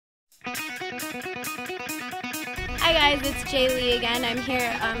Hi guys, it's Jay Lee again. I'm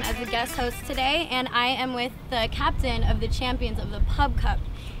here as a guest host today, and I am with the captain of the champions of the Pub Cup.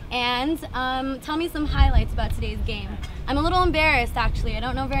 And tell me some highlights about today's game. I'm a little embarrassed actually. I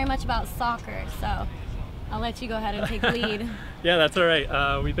don't know very much about soccer, so I'll let you go ahead and take the lead. Yeah, that's all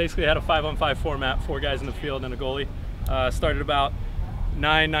right. We basically had a 5-on-5 format, 4 guys in the field and a goalie. Started about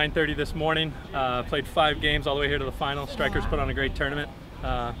 9:30 this morning. Played 5 games all the way here to the final. Strikers put on a great tournament,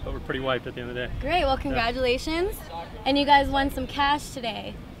 but we're pretty wiped at the end of the day. Great, well congratulations. Yeah. And you guys won some cash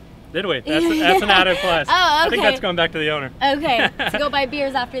today. Did we? That's an added plus. Oh, okay. I think that's going back to the owner. Okay, to go buy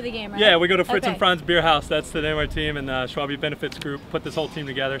beers after the game, right? Yeah, we go to Fritz and Franz Beer House. That's the name of our team, and Schwalbe Benefits Group put this whole team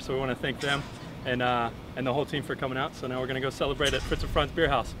together, so we want to thank them and the whole team for coming out. So now we're going to go celebrate at Fritz and Franz Beer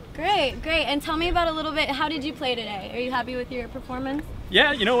House. Great, great. And tell me about a little bit, how did you play today? Are you happy with your performance?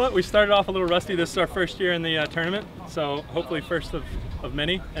 Yeah, you know what? We started off a little rusty. This is our first year in the tournament, so hopefully first of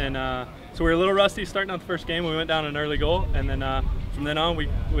many. And so we were a little rusty starting out the first game. We went down an early goal, and then from then on we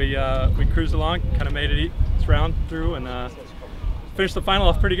cruised along, kind of made it each round through, and finished the final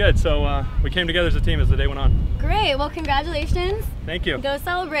off pretty good. So we came together as a team as the day went on. Great. Well, congratulations. Thank you. Go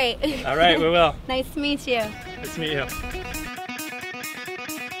celebrate. All right, we will. Nice to meet you. Nice to meet you.